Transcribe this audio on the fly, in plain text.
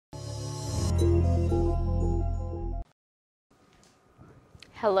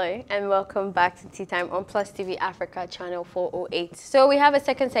Hello and welcome back to Tea Time on Plus TV Africa channel 408. So we have a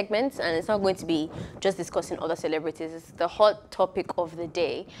second segment and it's not going to be just discussing other celebrities. It's the hot topic of the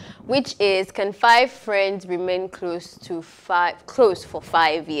day, which is, can 5 friends remain close for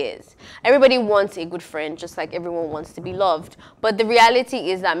 5 years? Everybody wants a good friend, just like everyone wants to be loved. But the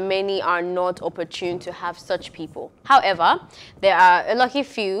reality is that many are not opportune to have such people. However, there are a lucky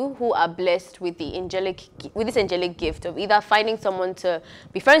few who are blessed with this angelic gift of either finding someone to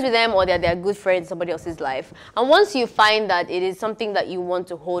be friends with them or they're good friends in somebody else's life. And once you find that it is something that you want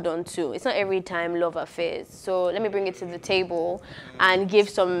to hold on to, it's not every time love affairs. So let me bring it to the table and give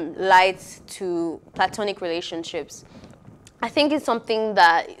some light to platonic relationships. I think it's something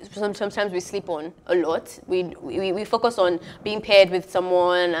that sometimes we sleep on a lot. We focus on being paired with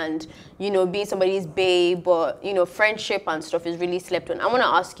someone and, you know, being somebody's babe, but, you know, friendship and stuff is really slept on. I want to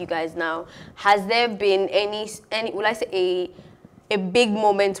ask you guys now, has there been any will I say a big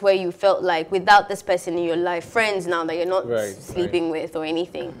moment where you felt like without this person in your life, friends now that you're not sleeping with or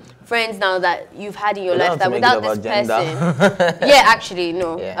anything, friends now that you've had in your life, that without this person, yeah, actually,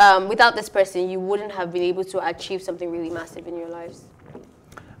 no. Yeah. Without this person, you wouldn't have been able to achieve something really massive in your lives?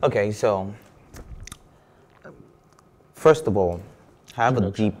 Okay, so, first of all, I have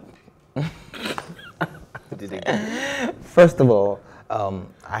a deep... First of all,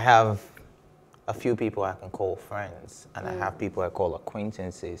 I have a few people I can call friends, and I have people I call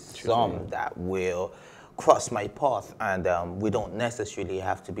acquaintances, some that will cross my path, and we don't necessarily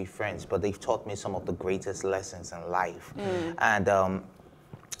have to be friends, but they've taught me some of the greatest lessons in life. And I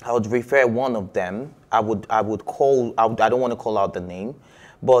would refer one of them, I don't want to call out the name,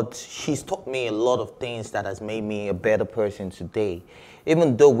 but she's taught me a lot of things that has made me a better person today.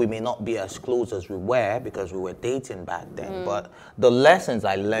 Even though we may not be as close as we were because we were dating back then, but the lessons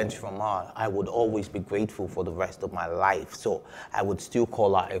I learned from her, I would always be grateful for the rest of my life. So I would still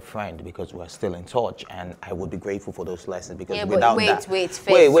call her a friend because we're still in touch, and I would be grateful for those lessons because without that... Wait.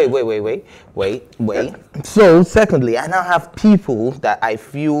 So secondly, I now have people that I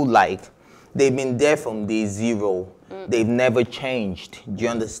feel like they've been there from day zero. They've never changed. Do you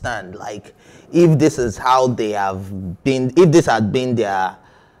understand? Like, if this is how they have been, if this had been their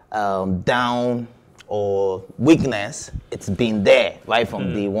down or weakness, it's been there right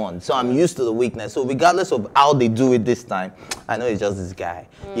from day one. So I'm used to the weakness. So regardless of how they do it this time, I know it's just this guy.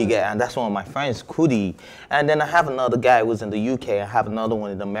 You get, and that's one of my friends, Kudi. And then I have another guy who's in the UK. I have another one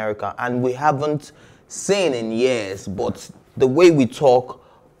in America, and we haven't seen in years. But the way we talk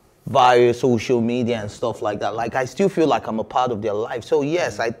via social media and stuff like that, like, I still feel like I'm a part of their life. So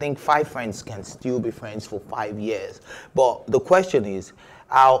yes, I think 5 friends can still be friends for 5 years. But the question is,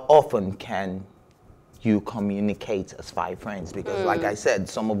 how often can you communicate as 5 friends? Because like I said,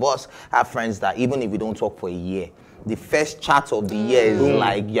 some of us have friends that even if we don't talk for a year, the first chat of the year is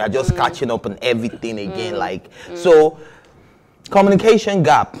like you're just catching up on everything again. Like, so communication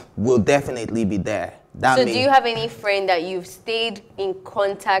gap will definitely be there. So do you have any friend that you've stayed in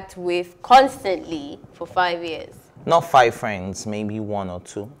contact with constantly for 5 years? Not 5 friends, maybe 1 or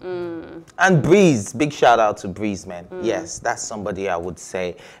 2. And Breeze, big shout out to Breeze, man. Yes, that's somebody I would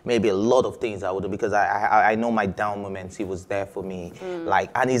say maybe a lot of things I would do, because I know my down moments, he was there for me. Like,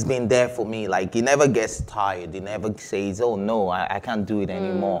 and he's been there for me. Like, he never gets tired. He never says, oh no, I can't do it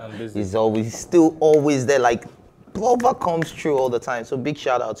anymore. He's still always there. Like, Clover comes true all the time. So big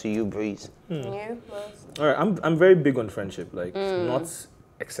shout out to you, Breeze. You? All right, I'm very big on friendship. Like, not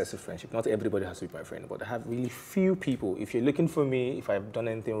excessive friendship. Not everybody has to be my friend, but I have really few people. If you're looking for me, if I've done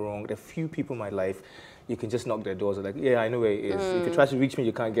anything wrong, there are few people in my life. You can just knock their doors. Like, yeah, I know where it is. If you try to reach me,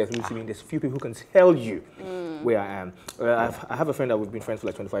 you can't get through to me. There's few people who can tell you where I am. I have a friend that we've been friends for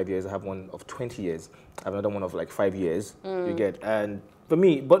like 25 years. I have one of 20 years. I have another one of like 5 years. You get, and for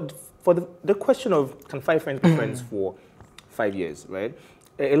me, but for the question of can 5 friends be friends for 5 years, right?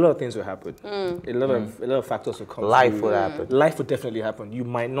 A lot of things will happen. A lot of factors will come. Life will happen. Life will definitely happen. You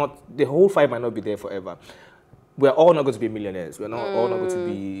might not. The whole 5 might not be there forever. We're all not going to be millionaires. We're not all not going to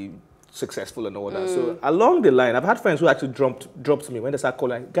be successful and all that. So along the line, I've had friends who actually dropped me when they start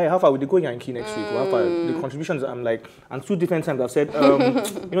calling, guy, how far will they go Yankee next week? Or how far the contributions? I'm like, and 2 different times I've said,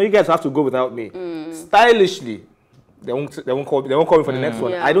 you know, you guys have to go without me. Stylishly, they won't call me for the next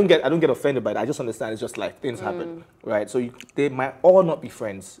one. I don't get offended by that. I just understand it's just life. Things happen, right? So they might all not be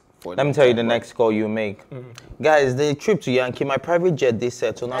friends. Let me tell you the next call you make. Guys, the trip to Yankee, my private jet, they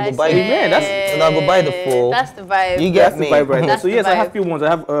said, so now go buy the phone. That's the vibe. You get me? The vibe right now. So yes, I have few ones.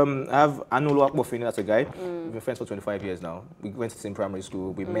 I have Anolo Akpofini, that's a guy. We've been friends for 25 years now. We went to the same primary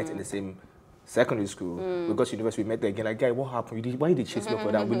school. We met in the same secondary school. We got to university, we met there again. Like, guy, what happened? Why did you chase me up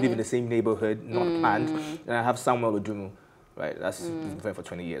for that? We live in the same neighborhood, not planned. And I have Samuel Odumu, right? That's been friend for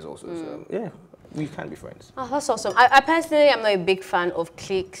 20 years also. So yeah, we can be friends. Oh, that's awesome. I personally am not a big fan of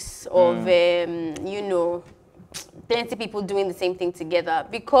cliques, of, you know, plenty of people doing the same thing together,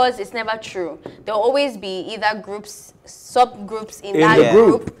 because it's never true. There'll always be either groups, subgroups in that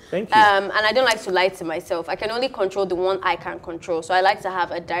group. Thank you. And I don't like to lie to myself. I can only control the one I can control. So I like to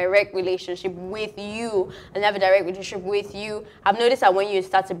have a direct relationship with you and have a direct relationship with you. I've noticed that when you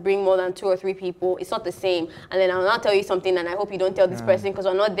start to bring more than 2 or 3 people, it's not the same. And then I'll not tell you something and I hope you don't tell this person because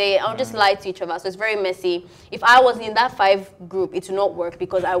we're not there. I'll just lie to each other. So it's very messy. If I was in that 5 group, it would not work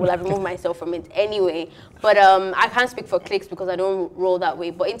because I will have removed myself from it anyway. But I can't speak for cliques because I don't roll that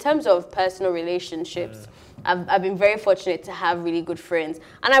way. But in terms of personal relationships, I've been very fortunate to have really good friends.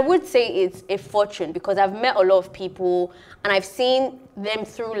 And I would say it's a fortune because I've met a lot of people and I've seen them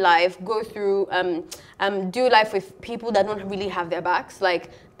through life, go through, do life with people that don't really have their backs. Like,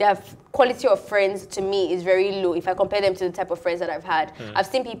 their quality of friends to me is very low if I compare them to the type of friends that I've had. I've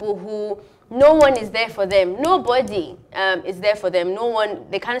seen people who no one is there for them. Nobody is there for them. No one,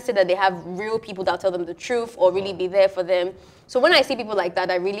 they can't say that they have real people that tell them the truth or really be there for them. So when I see people like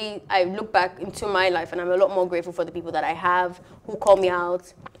that, I look back into my life and I'm a lot more grateful for the people that I have who call me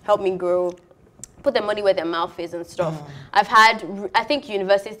out, help me grow, put their money where their mouth is and stuff. I think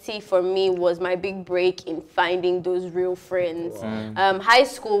university for me was my big break in finding those real friends. High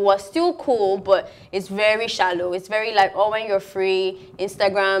school was still cool, but it's very shallow. It's very like, oh, when you're free,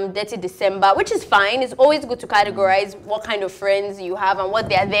 Instagram, dirty December, which is fine. It's always good to categorize what kind of friends you have and what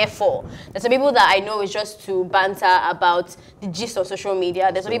they're there for. There's some people that I know is just to banter about the gist of social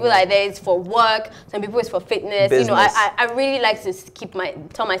media. There's some people that are there is for work. Some people it's for fitness. Business. You know, I really like to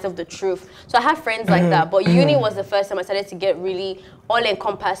tell myself the truth. So I have friends like that, but uni was the first time I started to get really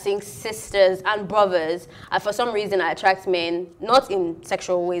all-encompassing sisters and brothers. And for some reason, I attract men, not in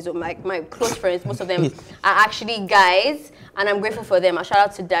sexual ways, or my close friends, most of them are actually guys, and I'm grateful for them. I shout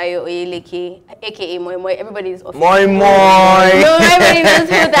out to Dayo Oyeleke, aka Moi Moi. Everybody is Moi Moi. No, everybody knows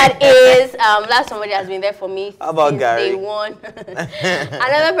who that is. Last somebody has been there for me since day one.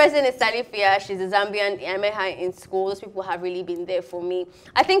 Another person is Salifia. She's a Zambian. I met her in school. Those people have really been there for me.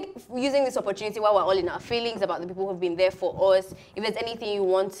 I think using this opportunity while we're all in our feelings about the people who've been there for us, if there's anything you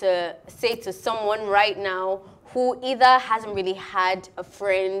want to say to someone right now who either hasn't really had a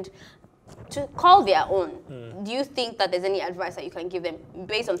friend to call their own, do you think that there's any advice that you can give them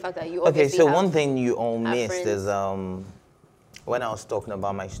based on the fact that you obviously so have one thing you all missed friends? is when I was talking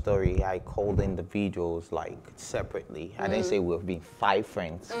about my story, I called individuals like separately. I didn't say we've been 5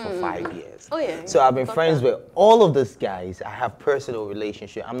 friends for 5 years. Oh yeah. So I've been friends with all of these guys. I have personal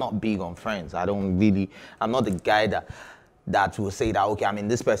relationship. I'm not big on friends. I'm not the guy that will say that, okay, I'm in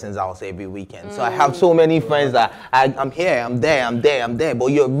this person's house every weekend. So I have so many friends that I'm here, I'm there,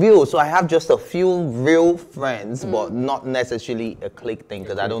 but you're real. So I have just a few real friends, but not necessarily a clique thing,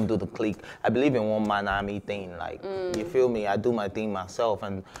 because I don't do the clique. I believe in one man army thing, like, you feel me? I do my thing myself,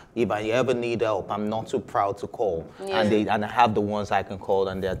 and if I ever need help, I'm not too proud to call. And I have the ones I can call,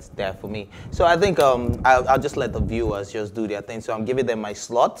 and that's there for me. So I think I'll just let the viewers just do their thing. So I'm giving them my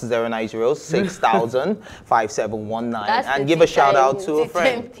slot, 090 6000 5719. And give a shout out to a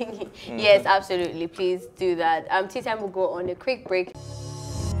friend. Yes, absolutely. Please do that. Tea Time will go on a quick break.